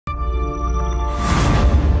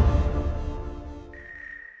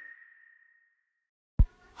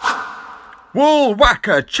Wall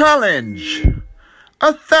Whacker Challenge!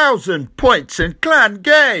 1,000 points in clan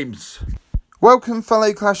games! Welcome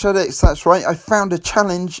fellow Clash addicts, that's right, I found a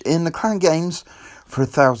challenge in the clan games for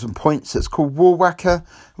 1,000 points. It's called Wall Whacker.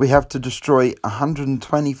 We have to destroy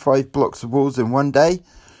 125 blocks of walls in one day.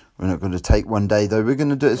 We're not going to take one day though, we're going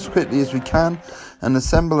to do it as quickly as we can and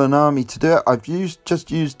assemble an army to do it. I've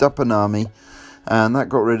just used up an army and that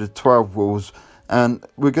got rid of 12 walls, and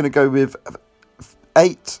we're going to go with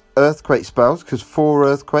 8 earthquake spells because 4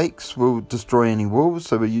 earthquakes will destroy any walls,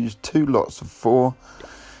 so we use 2 lots of 4,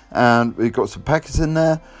 and we've got some packers in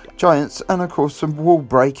there, giants, and of course some wall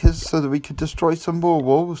breakers so that we could destroy some more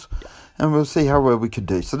walls, and we'll see how well we can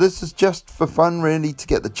do. So this is just for fun really, to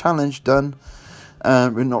get the challenge done.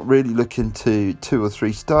 We're not really looking to 2 or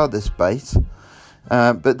 3 star this base,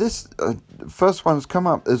 but this first one's come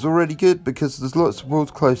up is already good because there's lots of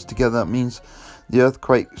walls close together. That means the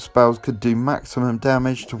earthquake spells could do maximum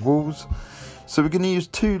damage to walls. So we're going to use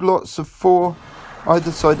 2 lots of 4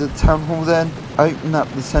 either side of the town hall, then open up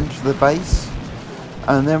the centre of the base,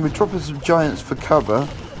 and then we're dropping some giants for cover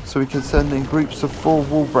so we can send in groups of 4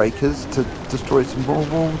 wall breakers to destroy some more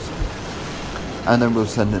walls, and then we'll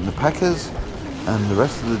send in the packers and the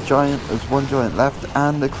rest of the giant. There's 1 giant left,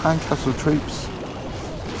 and the clan castle troops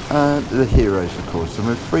and the heroes of course, and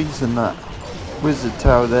we're freezing that wizard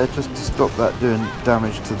tower there just to stop that doing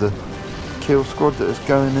damage to the kill squad that is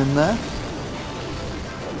going in there.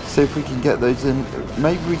 See if we can get those in.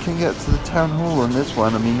 Maybe we can get to the town hall on this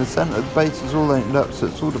one. I mean, the centre of the base is all opened up, so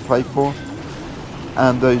it's all to play for,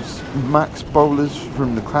 and those max bowlers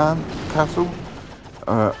from the clan castle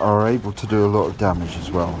are able to do a lot of damage as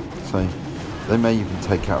well, so they may even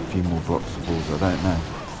take out a few more blocks of walls, I don't know.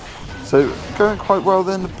 So going quite well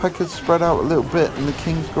then. The packers spread out a little bit and the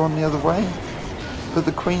king's gone the other way, but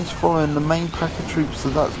the queen's following the main pack of troops, so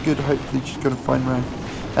that's good. Hopefully she's going to find round.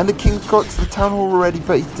 And the king's got to the town hall already,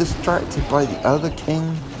 but he's distracted by the other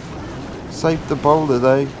king. Saved the bowler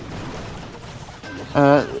though.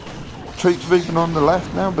 Troops moving on the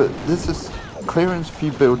left now, but this is clearing a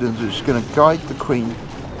few buildings which is going to guide the queen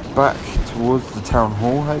back towards the town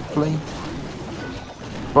hall hopefully.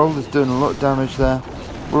 Bowler's doing a lot of damage there.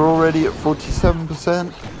 We're already at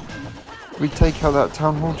 47%. We take out that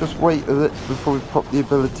town hall, just wait a bit before we pop the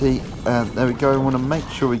ability, and there we go. I want to make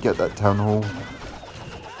sure we get that town hall.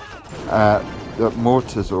 That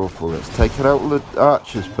mortar's awful. Let's take it out with the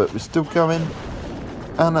archers, but we're still going,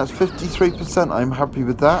 and that's 53%. I'm happy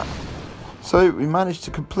with that. So we managed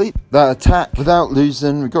to complete that attack without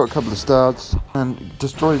losing. We got a couple of stars and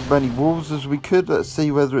destroyed as many walls as we could. Let's see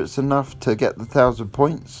whether it's enough to get the 1,000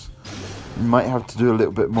 points. We might have to do a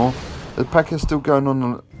little bit more. The pack is still going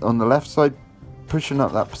on the left side, pushing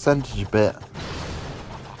up that percentage a bit.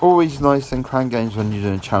 Always nice in clan games when you're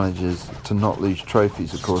doing challenges to not lose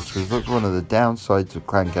trophies, of course, because that's one of the downsides of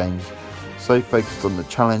clan games. So focused on the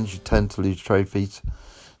challenge, you tend to lose trophies.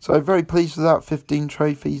 So I'm very pleased with that, 15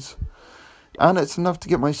 trophies. And it's enough to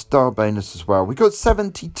get my star bonus as well. We got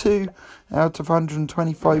 72 out of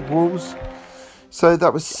 125 walls. So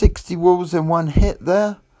that was 60 walls in one hit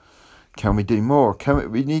there. Can we do more?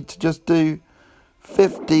 We need to just do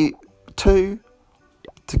 52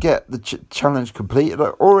 to get the challenge completed. I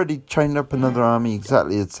already trained up another army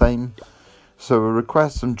exactly the same. So we'll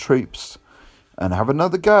request some troops and have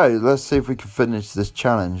another go. Let's see if we can finish this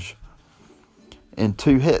challenge in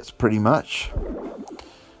 2 hits pretty much.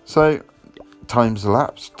 So time's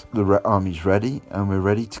elapsed, the army's ready, and we're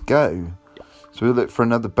ready to go. So we'll look for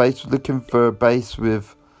another base. We're looking for a base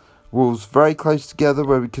with walls very close together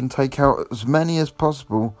where we can take out as many as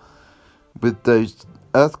possible with those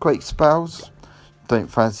earthquake spells. Don't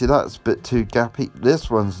fancy that, it's a bit too gappy. This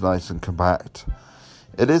one's nice and compact.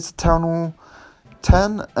 It is a town hall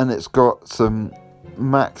 10 and it's got some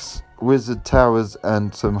max wizard towers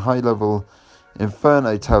and some high level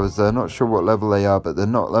inferno towers there. Not sure what level they are, but they're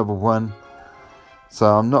not level 1. So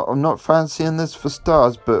I'm not fancying this for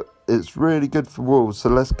stars, but it's really good for walls, so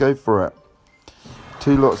let's go for it.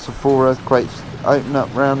 2 lots of 4 earthquakes, open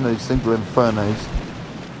up round those single infernos,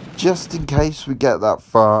 just in case we get that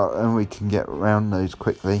far and we can get around those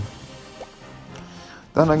quickly.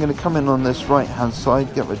 Then I'm going to come in on this right hand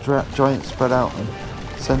side, get my giant spread out and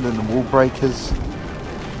send in the wall breakers.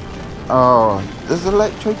 Oh, there's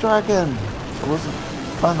Electro Dragon. I wasn't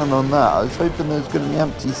planning on that. I was hoping there was going to be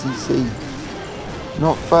empty CC.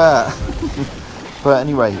 Not fair. But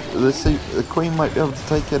anyway, let's see. The queen might be able to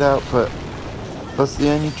take it out, but that's the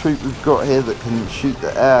only troop we've got here that can shoot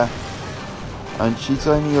the air, and she's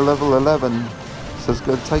only a level 11, so it's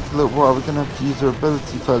going to take a little while. We're going to have to use her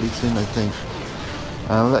ability fairly soon, I think.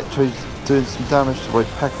 Electro's doing some damage to my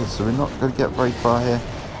packers, so we're not going to get very far here.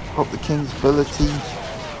 pop the King's ability.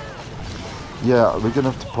 Yeah, we're going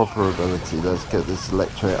to have to pop her ability. Let's get this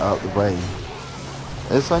Electrate out of the way.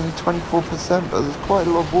 It's only 24%, but there's quite a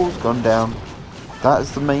lot of walls gone down. That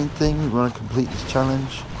is the main thing. We want to complete this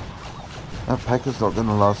challenge. That Pekka's not going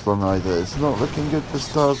to last long either. It's not looking good for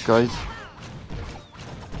stars, guys.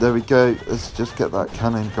 There we go. Let's just get that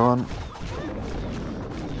cannon gone.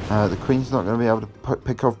 The Queen's not going to be able to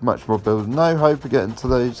pick off much more builds. No hope of getting to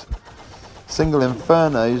those single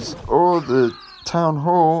Infernos or the Town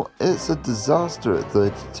Hall. It's a disaster at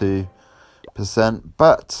 32%.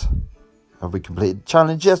 But have we completed the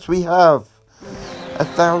challenge? Yes, we have.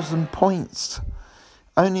 1,000 points.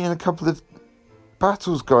 Only in a couple of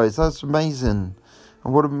battles, guys. That's amazing.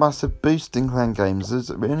 And what a massive boost in clan games.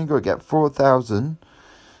 We only got to get 4,000.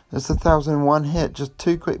 It's 1,000 in one hit. Just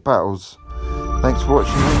 2 quick battles. Thanks for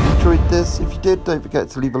watching. If you enjoyed this, if you did, don't forget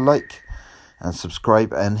to leave a like and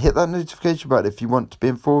subscribe and hit that notification button if you want to be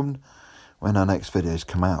informed when our next videos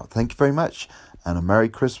come out. Thank you very much, and a Merry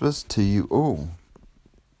Christmas to you all.